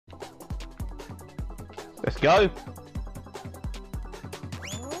Let's go.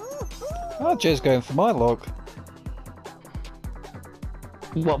 Oh, Joe's going for my log.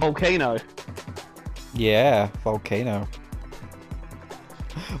 What volcano? Yeah, volcano.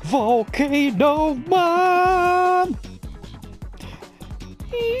 Volcano man!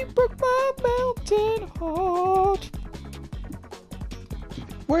 He broke my mountain heart.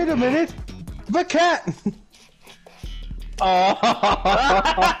 Wait a minute! The cat! Oh.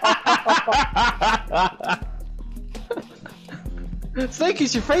 Snake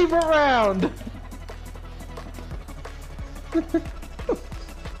is your favourite round!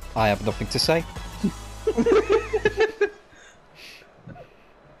 I have nothing to say.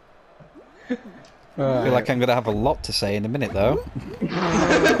 I feel like I'm gonna have a lot to say in a minute, though.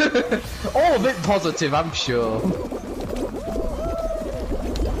 All a bit positive, I'm sure.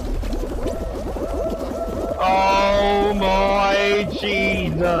 Oh my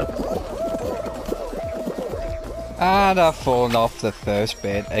Jesus! And I've fallen off the first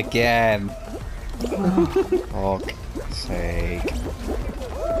bit again. Fuck's sake.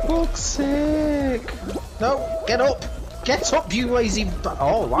 Fuck's sake! No, get up! Get up, you lazy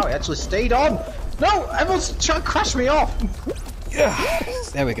oh wow, I actually stayed on! No! Everyone's trying to crash me off!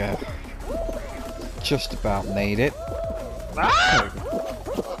 There we go. Just about made it. Ah!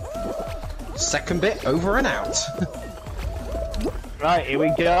 Second bit over and out. Right, here we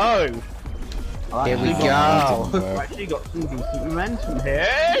go. Here we go. I've actually got some decent momentum here.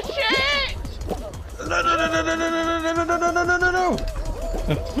 Shit! No, no, no, no, no, no, no, no, no, no, no, no, no, no!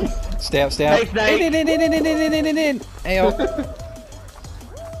 Stay up, stay up. Snake. In. Ayo.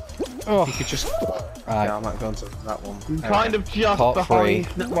 Oh. You could just... Right. Yeah, I might go into that one. I'm kind of just Part behind.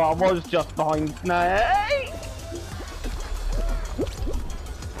 three. Well, I was just behind Snake.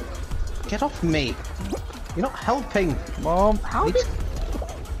 Get off me! You're not helping! Mom. How did?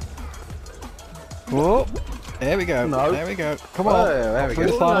 Oh. There we go. No. There we go. Come on. There we For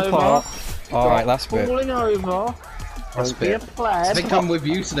the go. final Over. part. Alright, last bit. Falling over. Last Don't be a bit. pleb. I think I'm with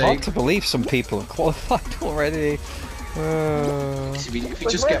you, Hard Snake. to believe some people have qualified already. If you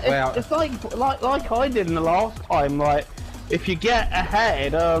just get way out... It's like I did in the last time. Like, if you get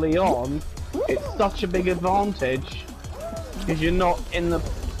ahead early on, it's such a big advantage because you're not in the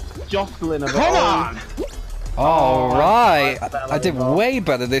jostling of it. Come all. on! Alright. that's better I did than way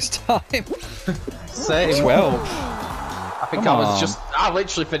better this time. Same. 12. I think Come I was on. just... I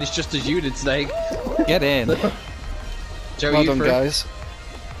literally finished just as you did, Snake. Get in. Joe, Well you done, through? guys.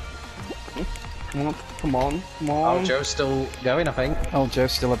 Come on. Oh, Joe's still going, I think. Oh,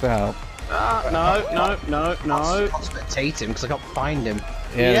 Joe's still about. No. I'll spectate him because I can't find him.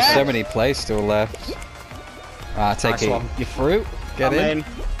 Yeah, there's so Yes. many plays still left. Take Nice it. one. You're through. Get I'm in. in.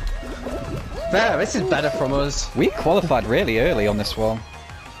 There, this is better from us. We qualified really early on this one.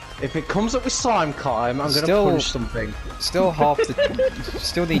 If it comes up with slime climb, I'm gonna Still- punch something. Still half the.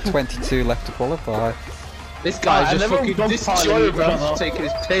 Still need 22 left to qualify. This guy's and just they're all fucking... This dogpiling Joe each other. just taking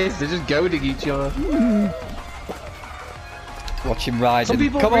his piss. They're just goading each other. Watch him riding. Some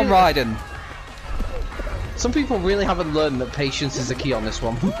people Come on, really- riding. Some people really haven't learned that patience is the key on this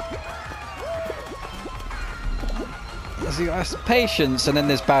one. See, that's patience, and then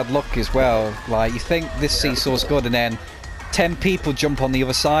there's bad luck as well. Like, you think this seesaw's good, and then 10 people jump on the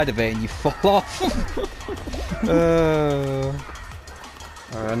other side of it, and you fall off.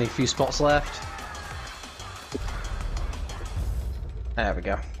 Only a few spots left. There we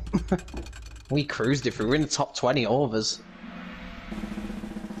go. We cruised it through. We're in the top 20, all of us.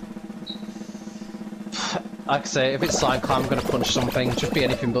 Like I say, if it's slime climb, I'm gonna punch something. Just be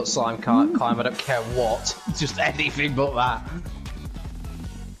anything but slime climb. I don't care what. Just anything but that.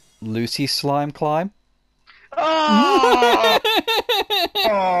 Lucy slime climb. Oh!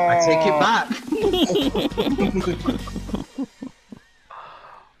 I take it back.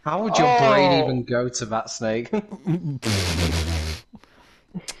 How would your brain even go to that, Snake?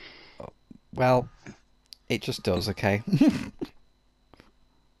 Well, it just does, okay?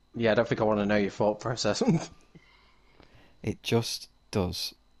 Yeah, I don't think I want to know your thought process. It just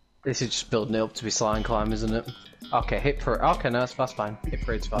does. This is just building it up to be slime climb, isn't it? Okay, hit parade. Okay, no, that's fine. Hit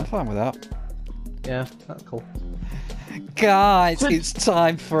parade's I'm fine. fine with that. Yeah, that's cool. Guys, it's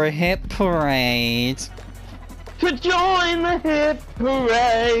time for a hit parade. To join the hit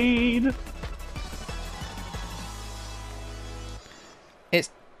parade. It's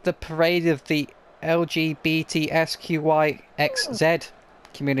the parade of the LGBTSQYXZ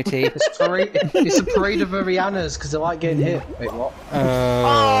community. It's a parade of Arianas because they like getting hit. Wait, what?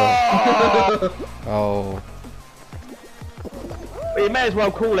 Oh. Well, you may as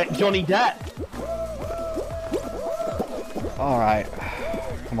well call it Johnny Depp. Alright.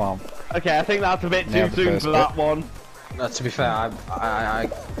 Come on. Okay, I think that's a bit Now too the soon first for that one. No, to be fair, I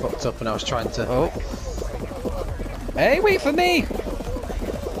fucked up and I was trying to. Oh. Hey, wait for me!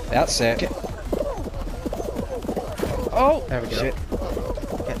 That's it. Oh! There we go. Shit.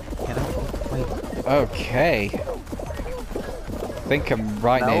 Get out. Wait. Okay. I think I'm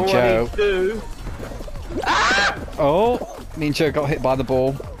right Now near what Joe. do you do? Oh! Me and Joe got hit by the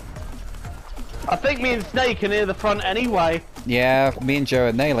ball. I think me and Snake are near the front anyway. Yeah, me and Joe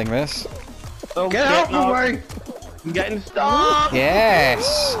are nailing this. Oh, Get shit, out of no. the way! I'm getting stuck.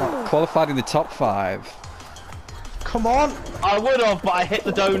 Yes! Qualified in the top 5. Come on! I would have, but I hit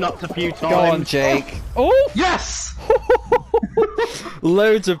the donuts a few times. Go on, Jake. Oh! Yes!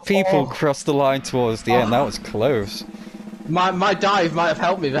 Loads of people crossed the line towards the end. That was close. My dive might have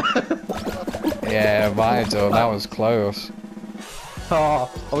helped me there. Yeah, might have done. That was close.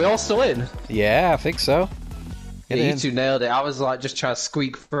 Oh, are we all still in? Yeah, I think so. Yeah, Get you in. two nailed it. I was like just trying to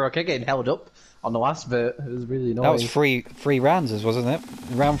squeak through. I kept getting held up on the last bit. It was really annoying. That was three rounds, wasn't it?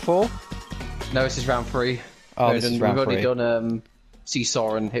 Round 4? No, this is round 3. Oh, this is round We've 3. already done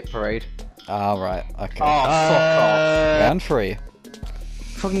Seesaw and Hit Parade. Ah, right. Okay. Oh, fuck off. Round 3.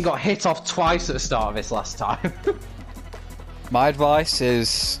 Fucking got hit off twice at the start of this last time. My advice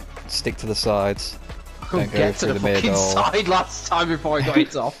is stick to the sides. Couldn't Don't go get to through the the fucking middle. side last time before I got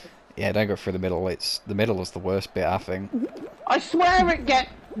hit off. Yeah, don't go through the middle. The middle is the worst bit, I think. I swear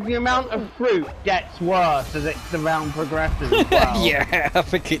the amount of fruit gets worse as the round progresses as well. Yeah, I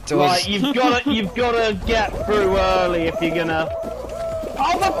think it does. Like you've gotta get through early if you're gonna.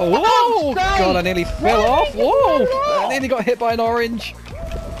 Oh, the Oh fuck's sake! god, I nearly fell off. Whoa! I nearly got hit by an orange.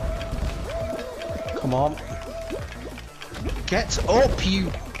 Come on. Get up, you.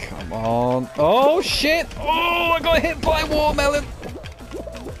 Come on. Oh shit! Oh, I got hit by a watermelon.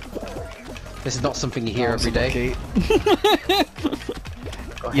 This is not something you hear every day.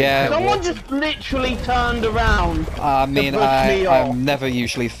 Yeah. Someone just literally turned around. I mean, brush me off. I'm never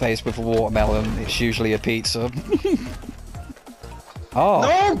usually faced with a watermelon. It's usually a pizza. Oh,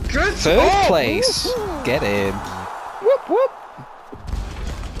 No, good. third place. Get in. Whoop whoop.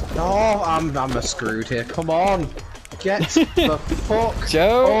 No, I'm screwed here. Come on. Get the fuck.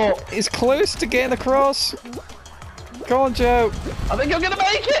 Joe up. is close to getting across. Come on, Joe. I think I'm gonna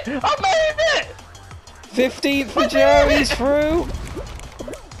make it. I made it. 15th for Joe. He's through.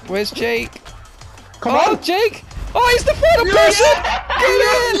 Where's Jake? Come Oh, on. Jake! Oh, he's the final person!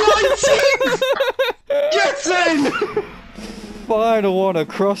 Get in! Get in! Final one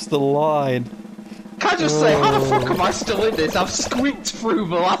across the line. Can I just say, how the fuck am I still in this? I've squeaked through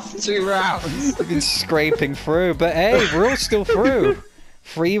the last 2 rounds. I've been scraping through, but hey, we're all still through.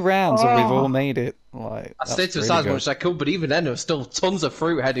 3 rounds and we've all made it. Like, I stayed to the side as much as I could, but even then there was still tons of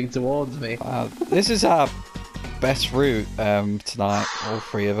fruit heading towards me. This is our best route tonight, all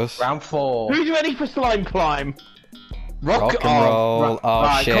 3 of us. Round 4. Who's ready for slime climb? Rock and roll. Oh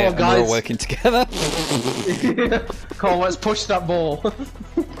right, shit, come on, and we're guys. all working together. Come on, let's push that ball.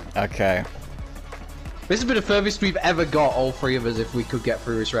 Okay. This has been the furthest we've ever got, all 3 of us, if we could get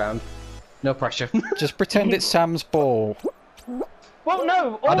through this round. No pressure. Just pretend it's Sam's ball. Well,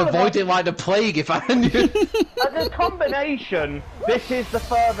 no. I'd all of avoid us- it like the plague if I knew. As a combination, this is the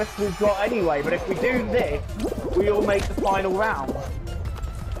furthest we've got anyway. But if we do this, we all make the final round.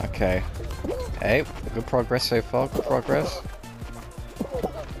 Okay. Hey, good progress so far, good progress.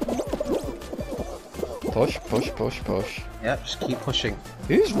 Push, push, push, push. Yep, just keep pushing.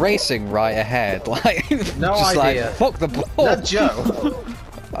 Who's racing right ahead? Like, No just idea. like, fuck the ball. That Joe.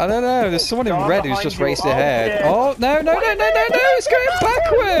 I don't know, there's someone in Go red who's behind just you. raced Oh, ahead. shit. Oh, no, no, no, no, no, no, it's going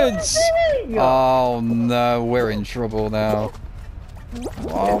backwards! Oh no, we're in trouble now.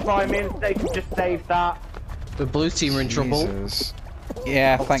 If I mean, they could just save that. The blue team are in trouble. Jesus.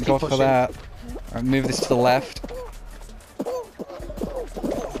 Yeah, Oh, thank keep God for pushing. that. Alright, move this to the left.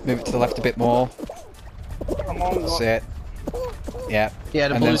 Move it to the left a bit more. Come on, That's it. Yeah. Yeah,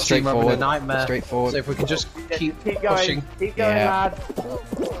 the And blue then team straight are having a forward. nightmare. Straight forward. So if we can just keep going, pushing. keep going, Yeah. lad.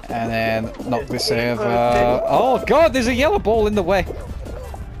 And then knock this over. Oh god, there's a yellow ball in the way.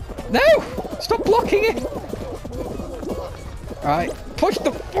 No! Stop blocking it! Right, push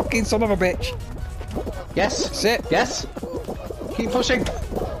the fucking son of a bitch. Yes. Sit. Yes. Keep pushing.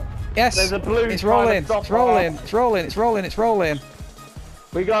 Yes. There's a blue It's trying to rolling. stop It's rolling. us. It's rolling. It's rolling. It's rolling.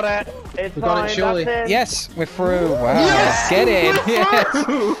 We got it. It's We got it, fine. surely. That's it. Yes, we're through. Wow. Yes! Get in. We're Yes.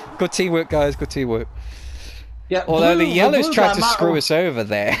 through! Good teamwork, guys. Good teamwork. Yeah. Although blue- the yellows blue tried guy to screw might- us over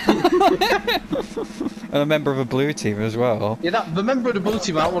there. And a member of a blue team as well. Yeah, the member of the blue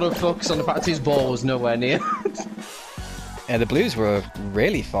team might want to focus on the fact that his ball was nowhere near. Yeah, the blues were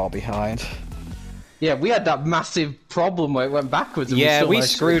really far behind. Yeah, we had that massive problem where it went backwards. And Yeah, we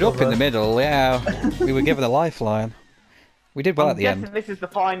managed to screwed up in recover. the middle. Yeah, we were given a lifeline. We did well I'm at the guessing end. this is the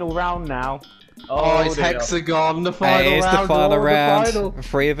final round now. Oh, it's dear. hexagon, the final Hey, it's round. the final oh, round. The final.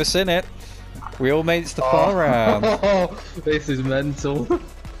 3 of us in it. We all made it to the final round. This is mental.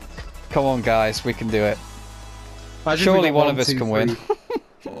 Come on, guys, we can do it. Imagine if we Surely got one 1, of us 2, can win.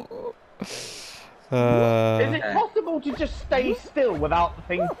 3. Is it possible to just stay still without the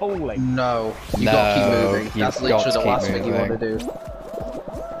thing falling? No, you No, gotta keep moving. you've That's got literally to the keep last thing you want to moving. do.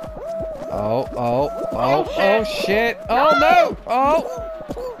 Oh, shit. Oh, no. Oh.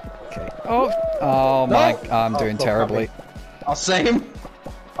 Okay. Oh, my. I'm doing fuck, terribly. Oh, same.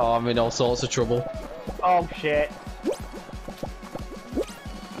 Oh, I'm in all sorts of trouble. Oh shit.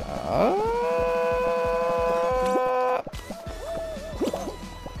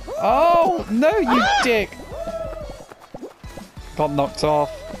 Oh, no, you dick. Got knocked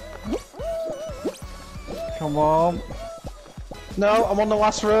off. Come on. No, I'm on the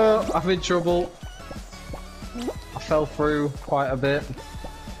last row. I'm in trouble. I fell through quite a bit.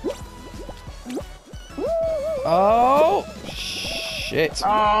 Oh, shit. Oh,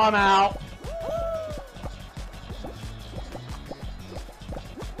 I'm out.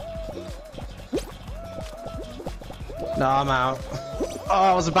 No, I'm out. Oh,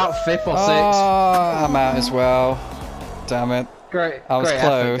 I was about 5th or 6th. Oh, I'm out as well. Damn it. Great, I was great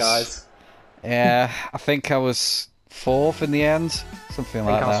close. effort, guys. Yeah, I think I was 4th in the end. Something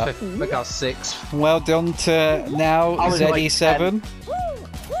like I that. think I was 6th. Well done to now I was like ZE7.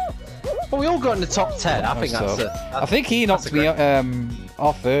 Well, we all got in the top 10. I think that's So, it. I think he knocked me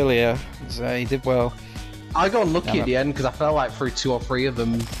off earlier, so he did well. I got unlucky Damn at the end because I fell like through 2 or 3 of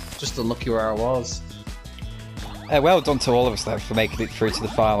them. Just unlucky where I was. Well done to all of us then for making it through to the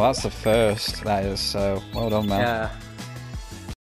final. That's the first, that is, so well done, man. Yeah.